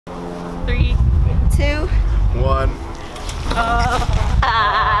3, 2, 1.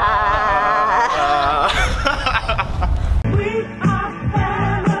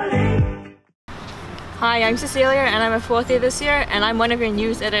 Hi, I'm Cecilia and I'm a 4th year this year and I'm one of your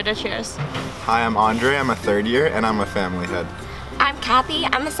news editor chairs. Hi, I'm Andre, I'm a 3rd year and I'm a family head. I'm Kathy,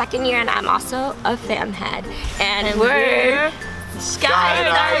 I'm a 2nd year and I'm also a fam head. And we're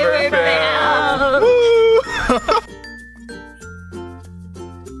Skydiver Family!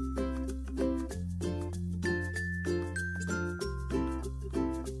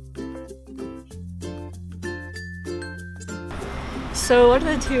 So what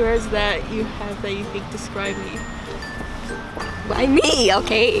are the 2 words that you have that you think describe me? Why me?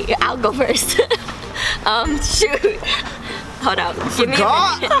 Okay, I'll go first. Shoot. Hold on. Give me a minute.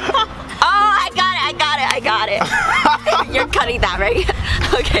 Oh, I got it. You're cutting that, right?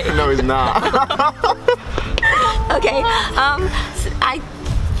 Okay. No, he's not. Okay.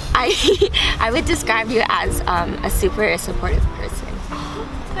 I would describe you as a super supportive person.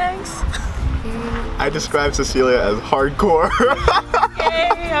 Thanks. I describe Cecilia as hardcore.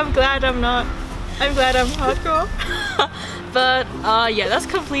 Yay, I'm glad I'm not. I'm glad I'm hardcore. But yeah, that's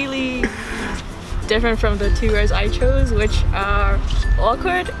completely different from the 2 words I chose, which are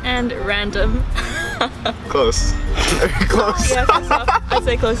awkward and random. Close. Very close. Yeah, close enough. I'd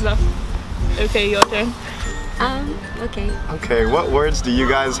say close enough. Okay, your turn. Okay. Okay, what words do you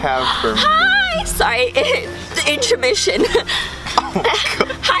guys have for me? Hi! Sorry, the intermission. Oh my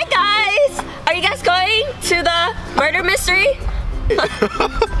God. Hi guys! Are you guys going to the murder mystery?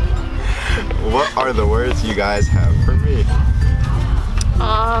 What are the words you guys have for me?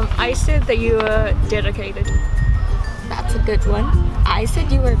 I said that you were dedicated. That's a good one. I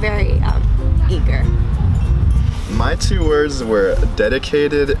said you were very eager. My 2 words were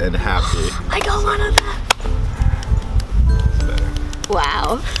dedicated and happy. I got one of them.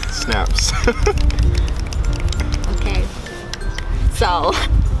 Wow. Snaps. Okay. So,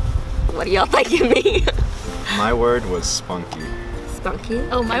 what do y'all think of me? My word was spunky. Spunky?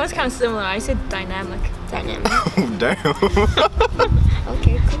 Oh, mine was kind of similar. I said dynamic. Dynamic. Oh, damn.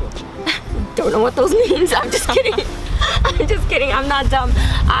 Okay, cool. Don't know what those means. I'm just kidding. I'm just kidding. I'm not dumb.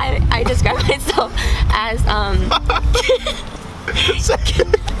 I describe myself as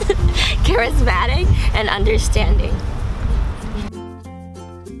charismatic and understanding.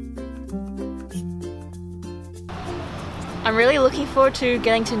 I'm really looking forward to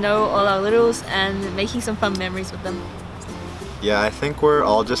getting to know all our littles and making some fun memories with them. Yeah, I think we're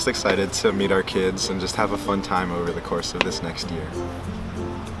all just excited to meet our kids and just have a fun time over the course of this next year.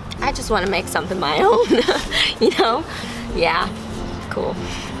 I just want to make something my own, you know? Yeah, cool.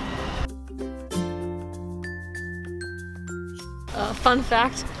 Fun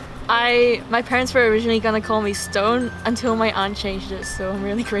fact, my parents were originally gonna call me Stone until my aunt changed it, so I'm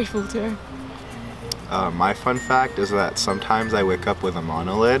really grateful to her. My fun fact is that sometimes I wake up with a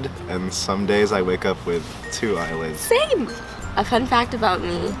monolid and some days I wake up with 2 eyelids. Same! A fun fact about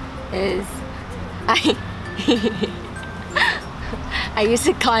me is I used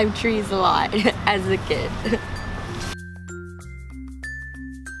to climb trees a lot as a kid.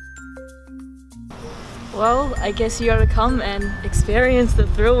 Well, I guess you ought to come and experience the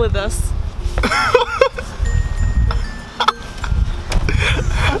thrill with us.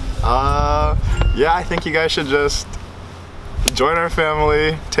 Yeah, I think you guys should just join our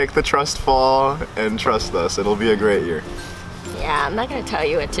family, take the trust fall, and trust us. It'll be a great year. Yeah, I'm not gonna tell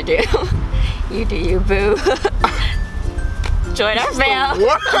you what to do. You do you, boo. Join our family.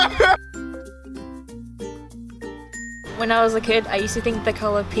 When I was a kid, I used to think the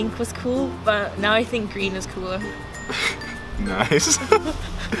color pink was cool, but now I think green is cooler. Nice.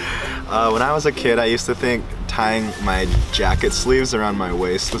 When I was a kid, I used to think tying my jacket sleeves around my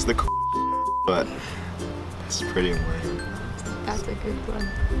waist was the cool, but it's pretty lame. That's a good one.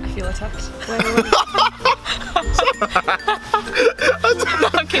 I feel attacked. Wait. No,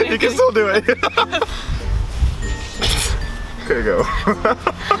 I'm kidding. You can still do it. There you go.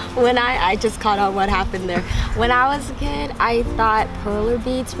 When I just caught on what happened there. When I was a kid, I thought perler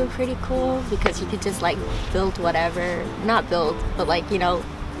beads were pretty cool because you could just like build whatever, not build, but like, you know,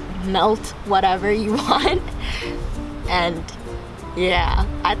 melt whatever you want. And yeah,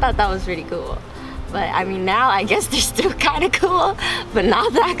 I thought that was pretty cool. But I mean, now I guess they're still kind of cool, but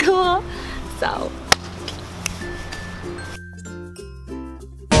not that cool. So.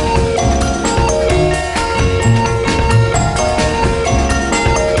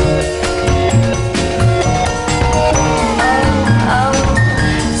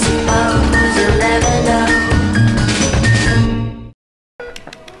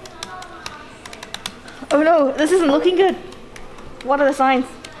 Oh no, this isn't looking good. What are the signs?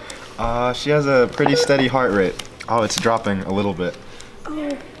 She has a pretty steady heart rate. Oh, it's dropping a little bit.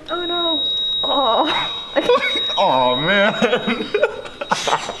 Oh, oh no. Oh. Oh man.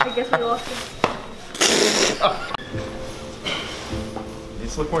 I guess we lost him.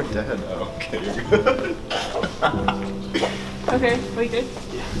 These look more dead. Oh, okay, you're good. Okay, we good?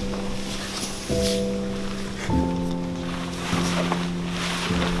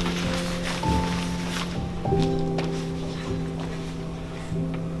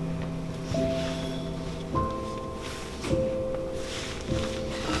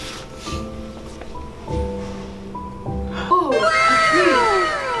 Oh, a tree!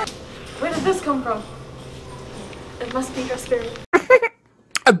 Where did this come from? It must be your spirit.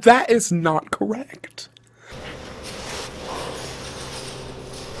 That is not correct.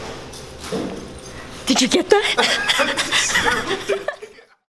 Did you get that?